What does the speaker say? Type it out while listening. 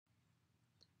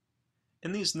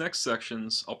In these next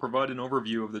sections, I'll provide an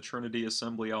overview of the Trinity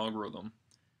assembly algorithm.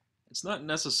 It's not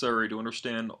necessary to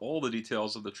understand all the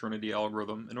details of the Trinity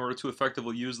algorithm in order to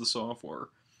effectively use the software.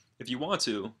 If you want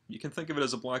to, you can think of it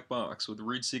as a black box with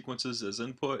read sequences as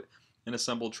input and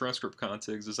assembled transcript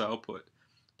contigs as output.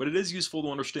 But it is useful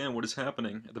to understand what is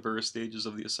happening at the various stages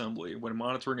of the assembly when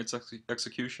monitoring its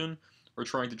execution or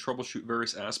trying to troubleshoot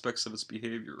various aspects of its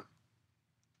behavior.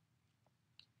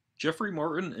 Jeffrey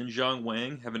Martin and Zhang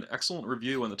Wang have an excellent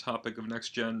review on the topic of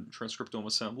next-gen transcriptome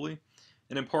assembly,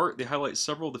 and in part they highlight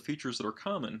several of the features that are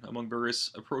common among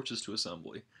various approaches to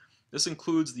assembly. This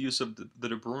includes the use of the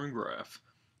Debruyne graph,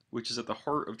 which is at the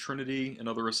heart of Trinity and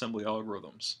other assembly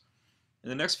algorithms. In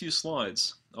the next few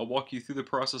slides, I'll walk you through the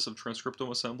process of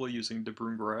transcriptome assembly using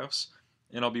Debruyne graphs,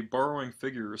 and I'll be borrowing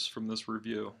figures from this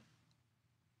review.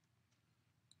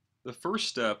 The first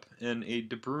step in a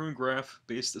Debruyne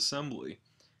graph-based assembly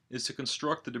is to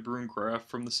construct the Debruyne graph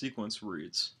from the sequence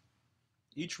reads.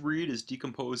 Each read is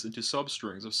decomposed into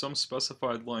substrings of some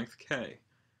specified length k.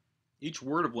 Each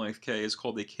word of length k is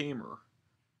called a k-mer.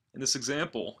 In this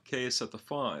example, k is set to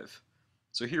 5.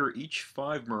 So here each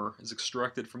 5-mer is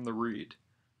extracted from the read.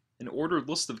 An ordered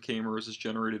list of k-mers is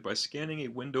generated by scanning a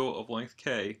window of length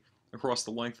k across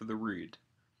the length of the read.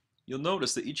 You'll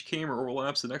notice that each k-mer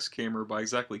overlaps the next k-mer by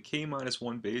exactly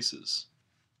k-1 bases.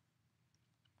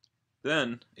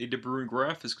 Then, a Debruyne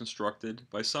graph is constructed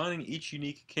by assigning each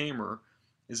unique k-mer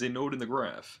as a node in the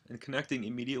graph and connecting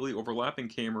immediately overlapping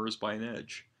k-mers by an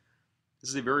edge. This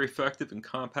is a very effective and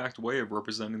compact way of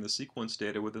representing the sequence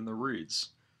data within the reads.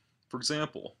 For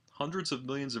example, hundreds of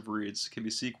millions of reads can be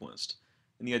sequenced,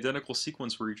 and the identical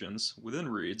sequence regions within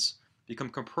reads become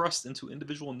compressed into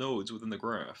individual nodes within the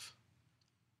graph.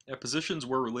 At positions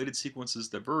where related sequences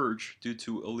diverge due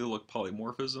to allelic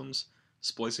polymorphisms,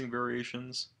 splicing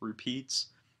variations, repeats,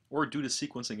 or due to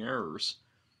sequencing errors,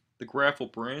 the graph will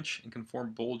branch and can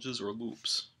form bulges or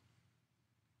loops.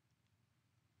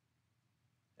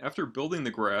 After building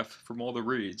the graph from all the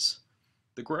reads,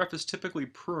 the graph is typically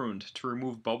pruned to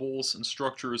remove bubbles and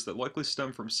structures that likely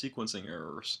stem from sequencing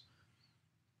errors.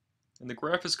 And the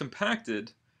graph is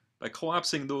compacted by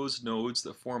collapsing those nodes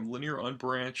that form linear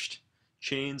unbranched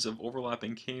chains of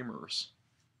overlapping k-mers.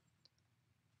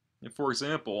 And for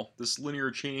example, this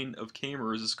linear chain of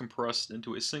k-mers is compressed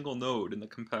into a single node in the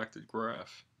compacted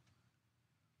graph.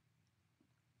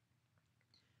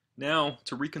 Now,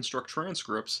 to reconstruct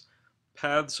transcripts,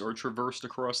 paths are traversed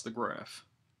across the graph.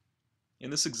 In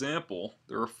this example,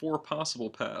 there are 4 possible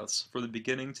paths for the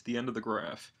beginning to the end of the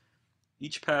graph,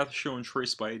 each path shown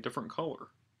traced by a different color.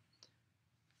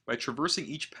 By traversing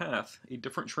each path, a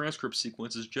different transcript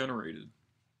sequence is generated.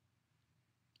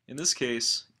 In this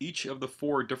case, each of the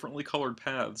 4 differently colored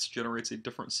paths generates a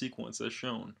different sequence as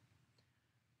shown.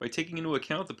 By taking into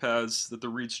account the paths that the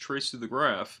reads trace through the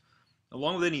graph,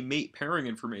 along with any mate pairing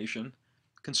information,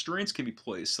 constraints can be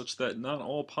placed such that not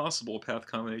all possible path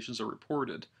combinations are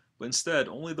reported, but instead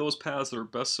only those paths that are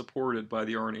best supported by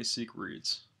the RNA-Seq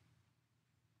reads.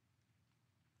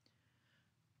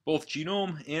 Both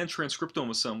genome and transcriptome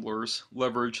assemblers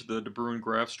leverage the Debruyne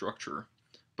graph structure,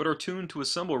 but are tuned to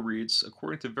assemble reads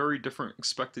according to very different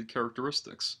expected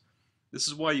characteristics. This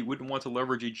is why you wouldn't want to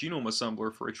leverage a genome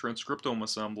assembler for a transcriptome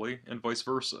assembly, and vice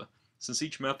versa, since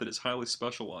each method is highly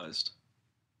specialized.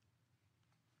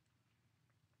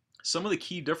 Some of the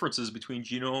key differences between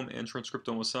genome and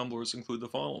transcriptome assemblers include the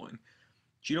following.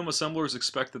 Genome assemblers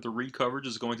expect that the read coverage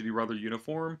is going to be rather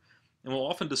uniform, and will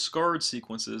often discard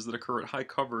sequences that occur at high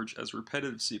coverage as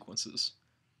repetitive sequences.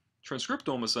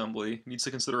 Transcriptome assembly needs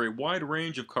to consider a wide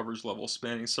range of coverage levels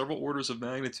spanning several orders of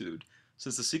magnitude,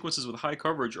 since the sequences with high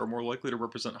coverage are more likely to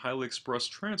represent highly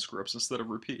expressed transcripts instead of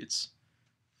repeats.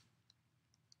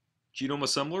 Genome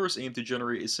assemblers aim to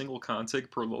generate a single contig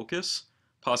per locus,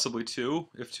 possibly 2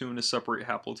 if tuned to separate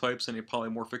haplotypes in a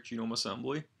polymorphic genome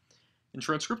assembly. In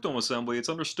transcriptome assembly, it's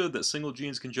understood that single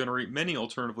genes can generate many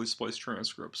alternatively spliced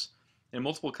transcripts, and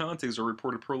multiple contigs are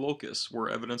reported per locus, where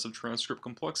evidence of transcript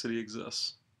complexity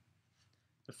exists.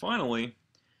 And finally,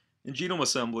 in genome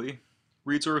assembly,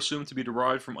 reads are assumed to be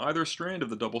derived from either strand of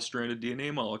the double-stranded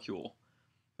DNA molecule.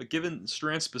 But given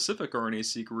strand-specific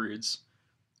RNA-Seq reads,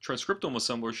 transcriptome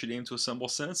assemblers should aim to assemble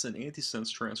sense and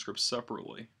antisense transcripts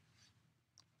separately.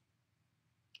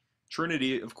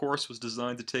 Trinity, of course, was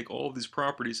designed to take all of these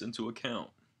properties into account.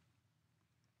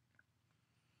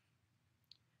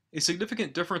 A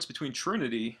significant difference between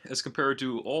Trinity, as compared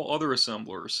to all other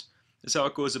assemblers, is how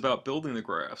it goes about building the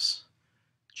graphs.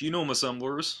 Genome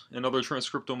assemblers, and other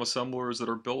transcriptome assemblers that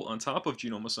are built on top of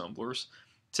genome assemblers,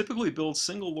 typically build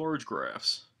single large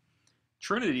graphs.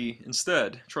 Trinity,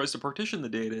 instead, tries to partition the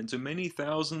data into many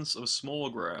thousands of small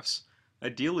graphs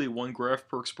ideally one graph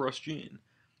per expressed gene.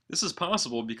 This is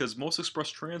possible because most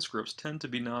expressed transcripts tend to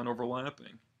be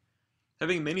non-overlapping.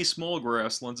 Having many small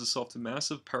graphs lends itself to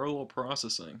massive parallel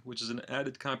processing, which is an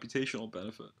added computational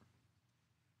benefit.